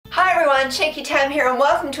everyone, Cheeky Tam here and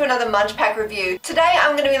welcome to another Munchpak review. Today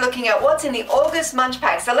I'm going to be looking at what's in the August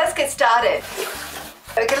Munchpak, so let's get started.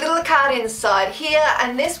 I've got a little card inside here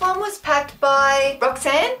and this one was packed by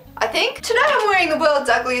Roxanne, I think. Today I'm wearing the world's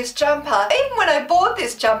ugliest jumper. Even when I bought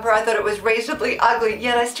this jumper I thought it was reasonably ugly,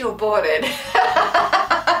 yet I still bought it.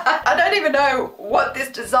 I don't even know what this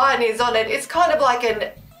design is on it. It's kind of like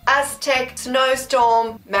an Aztec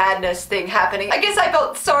snowstorm madness thing happening. I guess I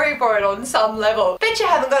felt sorry for it on some level. Bet you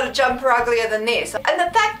haven't got a jumper uglier than this. And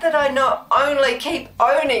the fact that I not only keep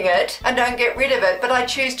owning it and don't get rid of it, but I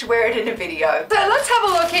choose to wear it in a video. So let's have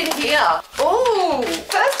a look in here. Ooh,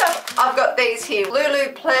 first up I've got these here,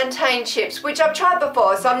 Lulu plantain chips, which I've tried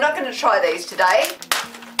before, so I'm not going to try these today.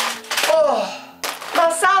 Oh.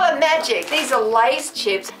 Masala Magic. These are Lay's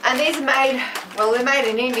chips and these are made, well, they're made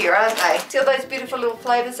in India, aren't they? See all those beautiful little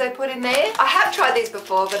flavours they put in there? I have tried these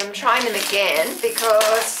before, but I'm trying them again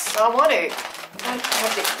because I want to. I don't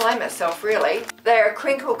have to explain myself really. They're a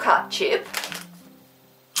crinkle cut chip.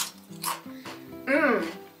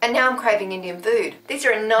 And now I'm craving Indian food. These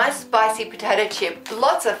are a nice spicy potato chip,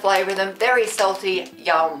 lots of flavour in them, very salty,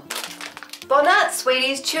 yum. Bonat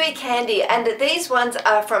Sweeties Chewy Candy, and these ones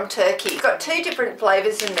are from Turkey. Got two different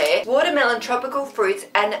flavours in there, watermelon tropical fruits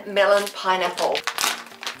and melon pineapple.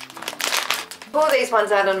 Pour these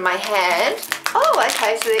ones out on my hand. Oh,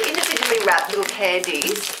 okay, so they're individually wrapped little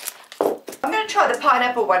candies. I'm going to try the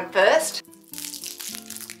pineapple one first.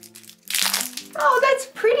 Oh, that's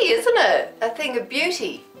pretty, isn't it? A thing of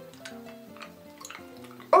beauty.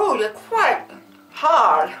 Oh, they're quite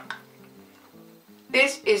hard.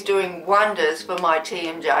 This is doing wonders for my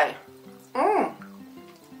TMJ.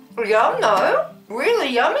 Yum though. Really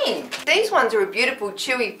yummy. These ones are a beautiful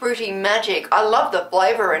chewy fruity magic. I love the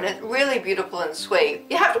flavour and it's really beautiful and sweet.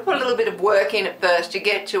 You have to put a little bit of work in at first to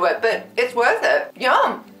get to it, but it's worth it.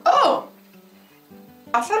 Yum. Oh,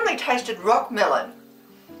 I suddenly tasted rock melon.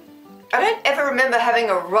 I don't ever remember having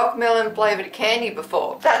a rock melon flavoured candy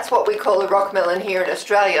before. That's what we call a rock melon here in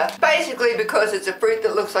Australia. Basically because it's a fruit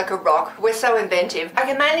that looks like a rock. We're so inventive. I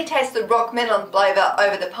can mainly taste the rock melon flavour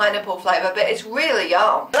over the pineapple flavour, but it's really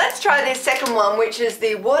yum. Let's try this second one, which is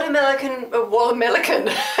the watermelon.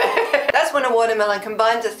 That's when a watermelon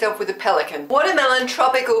combines itself with a pelican. Watermelon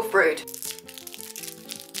tropical fruit.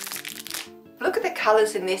 Look at the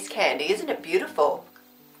colours in this candy, isn't it beautiful?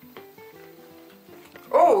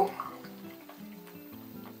 Oh.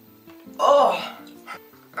 Oh,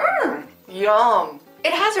 yum.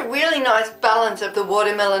 It has a really nice balance of the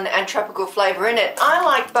watermelon and tropical flavour in it. I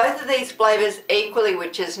like both of these flavours equally,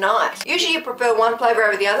 which is nice. Usually you prefer one flavour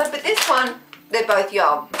over the other, but this one, they're both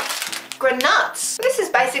yum. Granuts. This is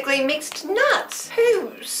basically mixed nuts.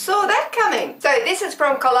 Who saw that coming? So this is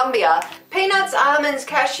from Colombia. Peanuts, almonds,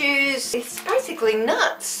 cashews. It's basically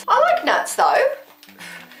nuts. I like nuts though.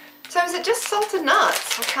 So is it just salted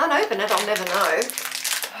nuts? I can't open it, I'll never know.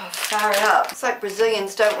 Oh, far up. It's like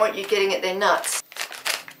Brazilians don't want you getting at their nuts.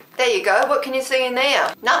 There you go. What can you see in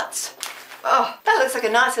there? Nuts. Oh, that looks like a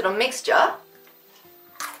nice little mixture.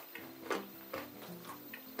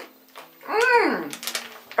 I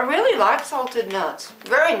really like salted nuts.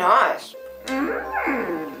 Very nice.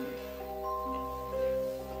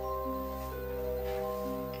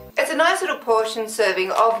 It's a nice little portion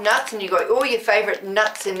serving of nuts and you've got all your favourite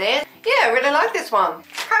nuts in there. Yeah, I really like this one.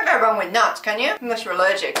 Can't go wrong with nuts, can you? Unless you're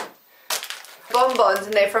allergic. Bonbons,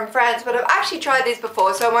 and they're from France, but I've actually tried these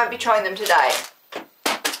before, so I won't be trying them today.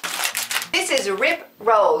 This is Rip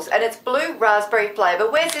Rolls, and it's blue raspberry flavour.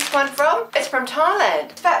 Where's this one from? It's from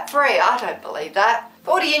Thailand. Fat free, I don't believe that.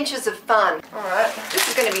 40 inches of fun. Alright, this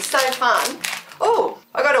is going to be so fun. Oh,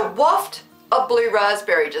 I got a waft of blue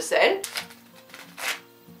raspberry just then.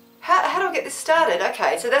 How do I get this started?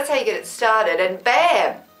 Okay, so that's how you get it started, and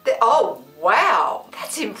bam! Oh, wow!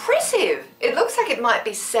 That's impressive! It looks like it might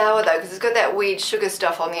be sour though, because it's got that weird sugar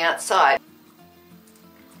stuff on the outside.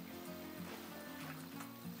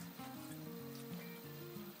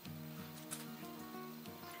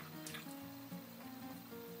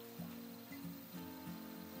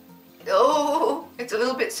 Oh, it's a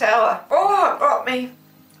little bit sour. Oh, it got me.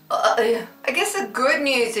 I guess the good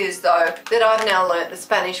news is though that I've now learnt the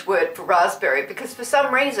Spanish word for raspberry because for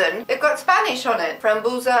some reason they've got Spanish on it.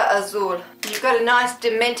 Frambuesa azul. You've got a nice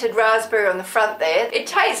demented raspberry on the front there. It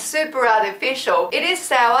tastes super artificial. It is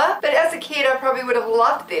sour, but as a kid I probably would have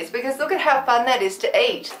loved this because look at how fun that is to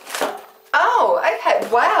eat. Oh, okay,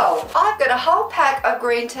 wow. I've got a whole pack of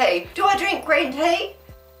green tea. Do I drink green tea?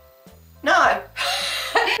 No.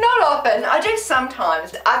 Not often, I do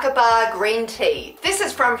sometimes. Akbar green tea. This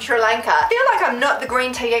is from Sri Lanka. I feel like I'm not the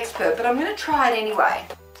green tea expert, but I'm going to try it anyway.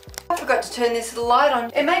 I forgot to turn this light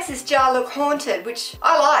on. It makes this jar look haunted, which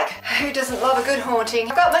I like. Who doesn't love a good haunting?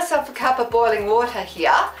 I've got myself a cup of boiling water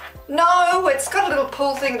here. No, it's got a little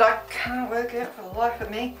pull thing that I can't work out for the life of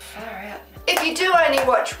me. Far out. If you do only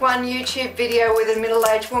watch one YouTube video with a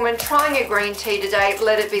middle-aged woman trying a green tea today,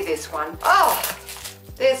 let it be this one. Oh,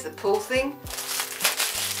 there's the pull thing.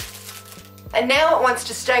 And now it wants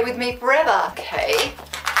to stay with me forever. Okay.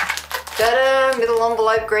 Ta-da, middle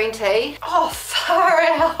envelope green tea. Oh, far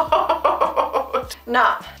out.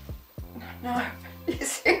 No. No, you're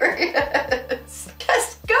serious.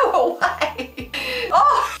 Just go away.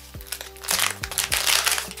 Oh.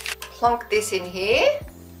 Plonk this in here.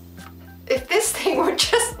 If this thing would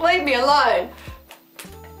just leave me alone.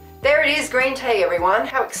 There it is, green tea, everyone.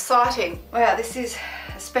 How exciting. Wow, this is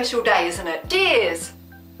a special day, isn't it? Cheers.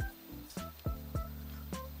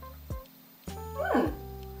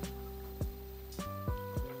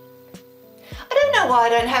 I don't know why I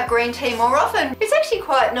don't have green tea more often. It's actually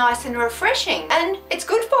quite nice and refreshing, and it's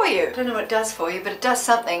good for you. I don't know what it does for you, but it does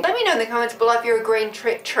something. Let me know in the comments below if you're a green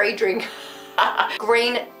tree drink.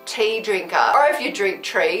 Green tea drinker, or if you drink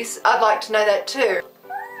trees. I'd like to know that too.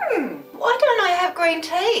 Why don't I have green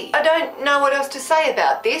tea? I don't know what else to say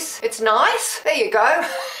about this. It's nice. There you go.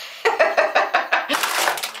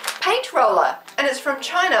 Paint roller, and it's from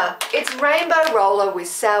China. It's rainbow roller with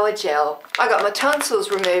sour gel. I got my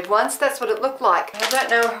tonsils removed once. That's what it looked like. I don't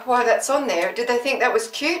know why that's on there. Did they think that was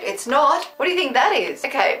cute? It's not. What do you think that is?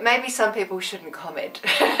 Okay, maybe some people shouldn't comment.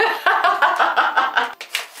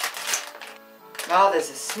 Oh, there's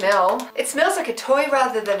a smell. It smells like a toy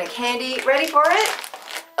rather than a candy. Ready for it?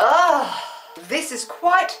 Oh, this is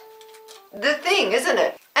quite the thing, isn't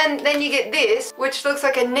it? And then you get this, which looks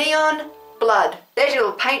like a neon blood. There's your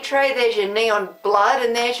little paint tray, there's your neon blood,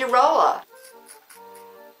 and there's your roller.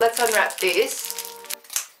 Let's unwrap this.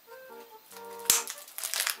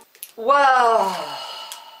 Whoa.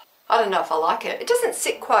 I don't know if I like it. It doesn't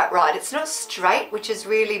sit quite right. It's not straight, which is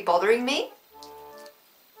really bothering me.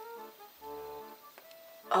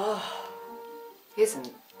 Oh, isn't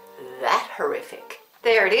that horrific?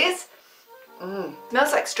 There it is.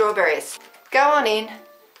 Smells like strawberries. Go on in.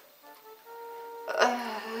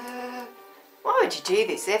 Why would you do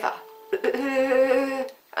this ever?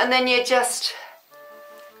 And then you just...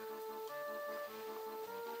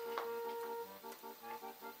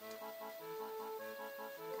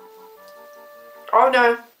 Oh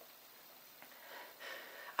no.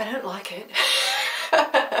 I don't like it.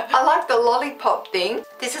 I like the lollipop thing.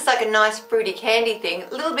 This is like a nice fruity candy thing. A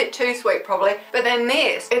little bit too sweet probably. But then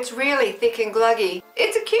this, it's really thick and gluggy.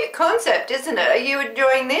 It's a cute concept, isn't it? Are you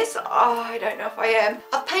enjoying this? Oh, I don't know if I am.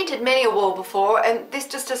 I've painted many a wall before and this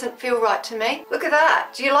just doesn't feel right to me. Look at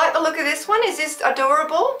that. Do you like the look of this one? Is this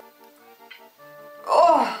adorable?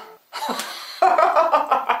 Oh.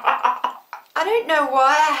 I don't know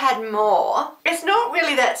why I had more. It's not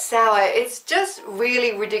really that sour, it's just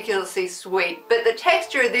really ridiculously sweet. But the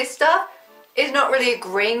texture of this stuff is not really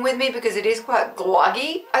agreeing with me because it is quite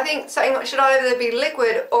gluggy. I think something should either be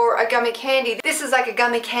liquid or a gummy candy. This is like a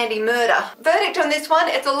gummy candy murder. Verdict on this one,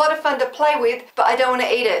 it's a lot of fun to play with, but I don't want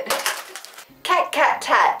to eat it. Cat Cat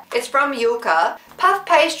Tat. It's from Yulka. Puff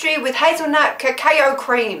pastry with hazelnut cacao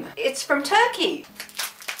cream. It's from Turkey.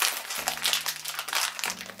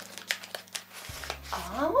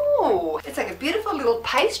 Oh, it's like a beautiful little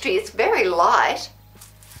pastry. It's very light.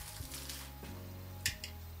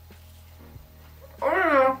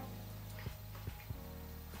 Oh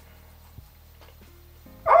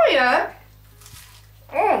yeah.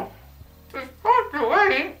 It's hard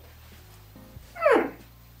to eat.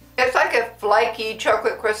 It's like a flaky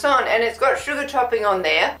chocolate croissant and it's got sugar topping on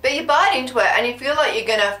there. But you bite into it and you feel like you're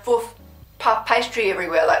gonna puff pastry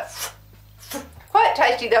everywhere, like quite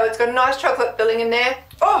tasty though. It's got a nice chocolate filling in there.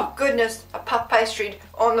 Oh goodness, a puff pastry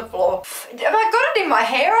on the floor. Have I got it in my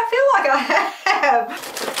hair? I feel like I have.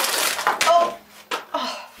 Oh.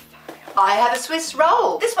 I have a Swiss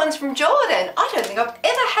roll. This one's from Jordan. I don't think I've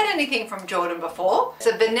ever had anything from Jordan before. It's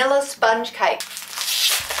a vanilla sponge cake.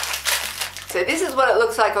 So this is what it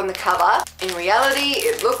looks like on the cover. In reality,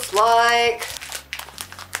 it looks like...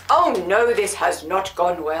 Oh no, this has not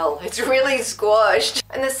gone well. It's really squashed.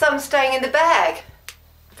 And there's some staying in the bag.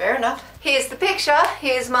 Fair enough. Here's the picture,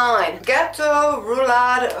 here's mine. Gâteau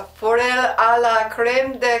roulade forelle à la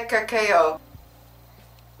crème de cacao.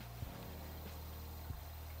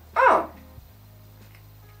 Oh.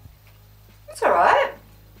 It's alright.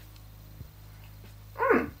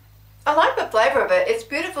 I like the flavour of it. It's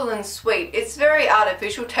beautiful and sweet. It's very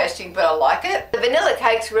artificial tasting, but I like it. The vanilla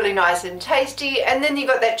cake's really nice and tasty, and then you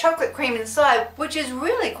got that chocolate cream inside, which is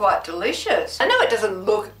really quite delicious. I know it doesn't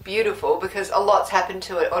look beautiful because a lot's happened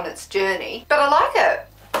to it on its journey, but I like it.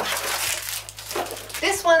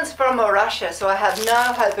 This one's from Russia, so I have no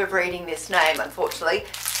hope of reading this name, unfortunately.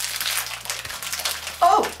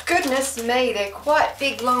 Oh, goodness me, they're quite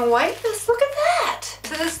big, long wafers. Look at that.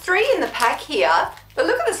 So there's 3 in the pack here, but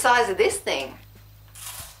look at the size of this thing.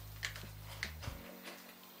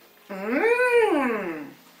 Mmm,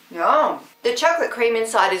 yum. The chocolate cream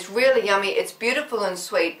inside is really yummy. It's beautiful and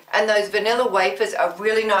sweet, and those vanilla wafers are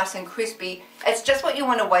really nice and crispy. It's just what you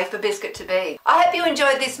want a wafer biscuit to be. I hope you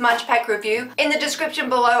enjoyed this Munchpak review. In the description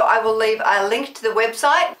below, I will leave a link to the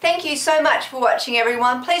website. Thank you so much for watching,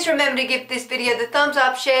 everyone. Please remember to give this video the thumbs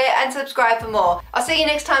up, share, and subscribe for more. I'll see you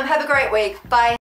next time. Have a great week. Bye.